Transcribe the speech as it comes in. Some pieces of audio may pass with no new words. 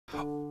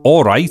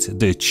Alright,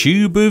 the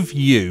tube of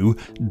you,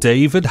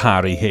 David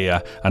Harry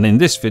here, and in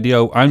this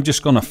video I'm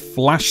just going to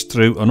flash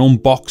through an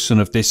unboxing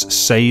of this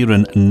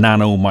Sairen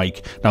Nano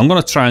mic. Now I'm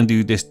going to try and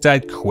do this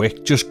dead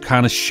quick, just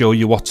kind of show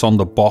you what's on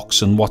the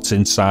box and what's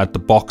inside the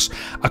box.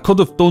 I could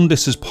have done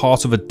this as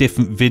part of a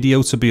different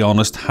video, to be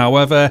honest,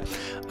 however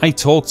I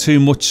talk too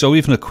much, so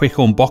even a quick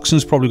unboxing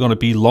is probably going to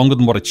be longer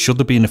than what it should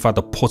have been if I had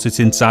to put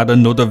it inside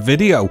another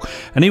video.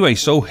 Anyway,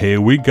 so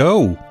here we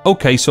go.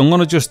 Okay, so I'm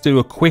going to just do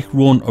a quick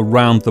run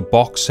around the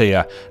box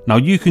here. Now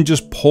you can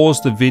just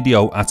pause the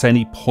video at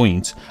any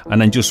point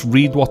and then just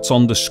read what's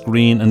on the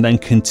screen and then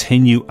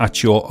continue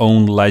at your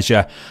own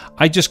leisure.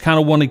 I just kind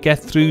of want to get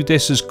through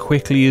this as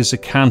quickly as I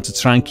can to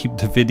try and keep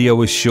the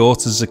video as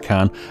short as I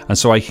can, and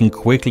so I can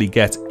quickly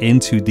get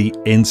into the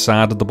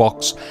inside of the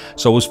box.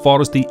 So as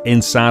far as the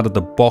inside of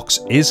the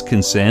box is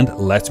concerned,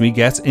 let me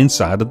get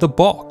inside of the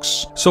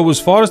box. So as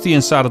far as the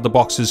inside of the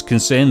box is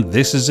concerned,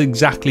 this is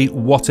exactly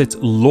what it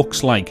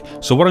looks like.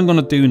 So what I'm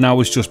going to do now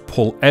is just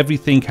pull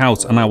everything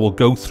out and I will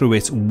go through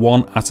it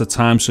one at a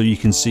time so you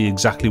can see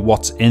exactly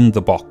what's in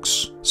the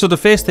box. So the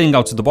first thing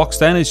out of the box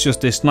then is just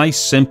this nice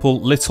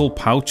simple little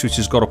pouch which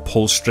has got a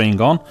pull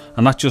string on,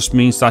 and that just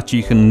means that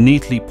you can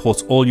neatly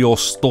put all your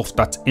stuff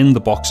that's in the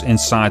box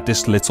inside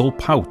this little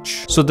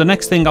pouch. So the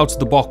next thing out of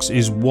the box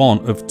is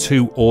one of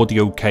two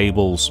audio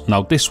cables.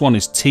 Now this one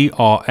is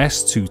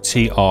TRS to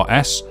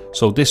TRS,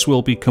 so this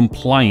will be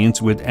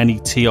compliant with any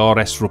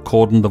TRS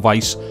recording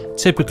device,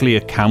 typically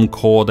a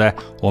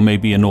camcorder or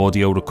maybe an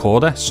audio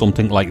recorder,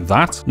 something like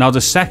that. Now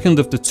the second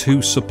of the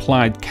two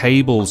supplied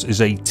cables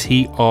is a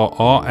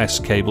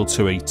TRRS cable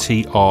to a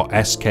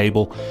TRS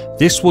cable.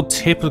 This would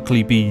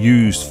typically be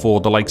used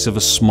for the likes of a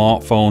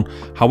smartphone.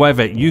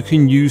 However, you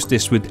can use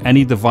this with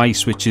any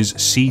device which is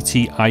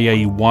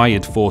CTIA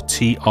wired for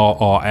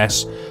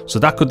TRRS, so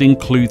that could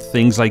include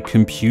things like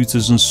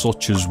computers and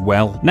such as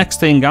well. Next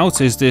thing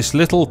out is this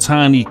little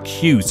tiny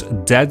cute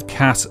dead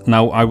cat.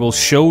 Now I will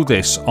show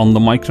this on the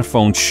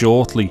microphone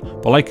shortly,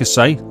 but like I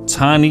say,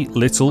 tiny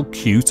little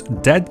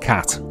cute dead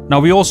cat. Now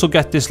we also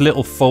get this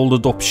little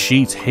folded up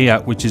sheet here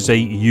which is a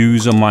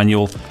user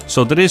manual,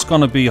 so there is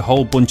going to be a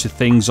whole bunch of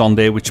things on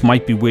there which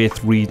might be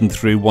worth reading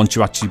through once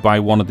you actually buy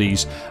one of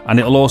these, and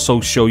it'll also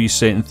show you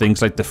certain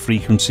things like the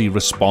frequency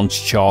response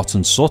chart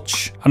and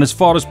such. And as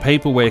far as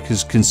paperwork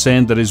is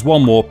concerned, there is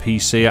one more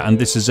piece here, and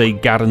this is a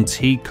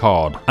guarantee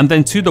card. And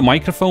then to the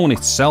microphone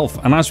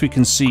itself, and as we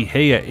can see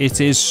here, it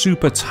is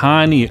super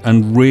tiny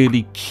and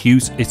really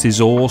cute. It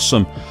is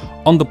awesome.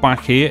 On the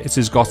back here, it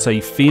has got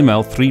a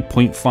female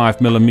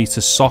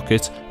 3.5mm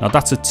socket. Now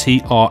that's a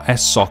TRS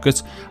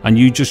socket, and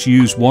you just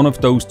use one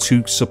of those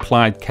two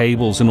supplied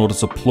cables in order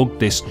to plug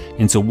this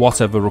into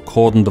whatever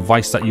recording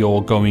device that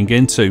you're going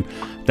into.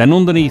 Then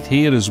underneath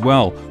here as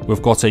well,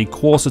 we've got a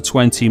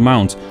 1/4-20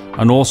 mount,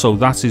 and also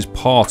that is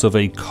part of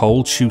a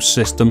cold shoe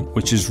system,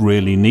 which is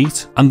really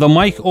neat. And the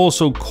mic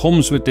also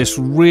comes with this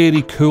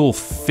really cool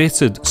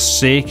fitted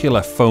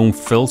circular foam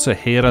filter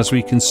here, as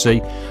we can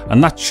see,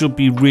 and that should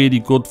be really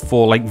good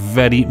for like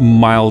very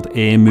mild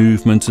air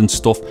movement and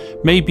stuff,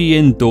 maybe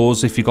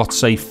indoors if you got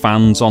say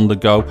fans on the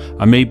go,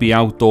 and maybe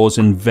outdoors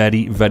in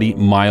very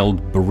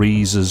mild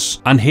breezes.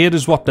 And here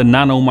is what the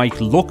Nano mic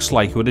looks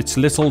like with its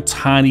little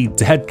tiny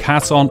dead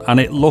cat on, and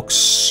it looks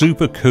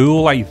super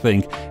cool. I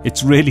think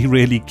it's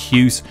really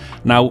cute.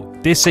 Now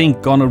this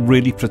ain't gonna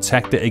really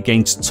protect it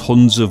against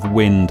tons of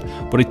wind,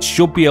 but it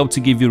should be able to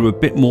give you a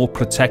bit more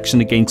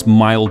protection against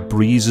mild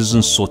breezes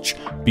and such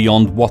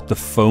beyond what the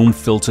foam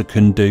filter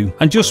can do.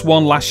 And just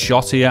one last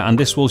shot here, and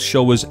this will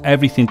show us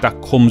everything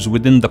that comes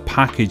within the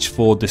package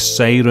for the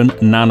Sairen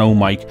Nano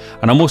mic,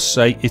 and I must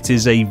say it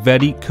is a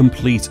very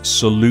complete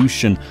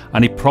solution,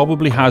 and it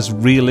probably has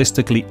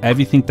realistically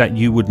everything that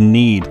you would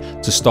need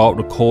to start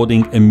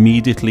recording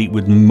immediately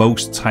with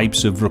most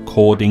types of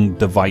recording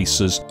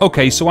devices.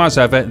 Okay, so as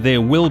ever, there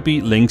will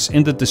be links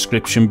in the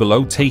description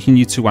below taking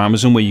you to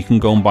Amazon where you can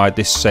go and buy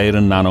this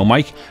Sairen Nano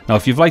mic. Now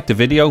if you've liked the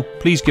video,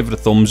 please give it a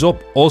thumbs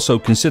up. Also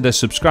consider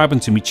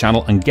subscribing to my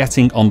channel and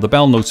getting on the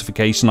bell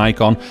notification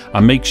icon,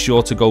 and make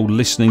sure to go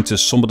listening to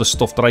some of the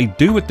stuff that I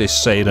do with this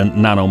Sairen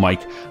Nano mic.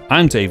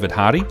 I'm David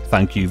Harry,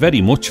 thank you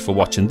very much for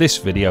watching this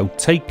video,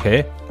 take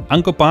care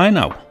and goodbye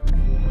now.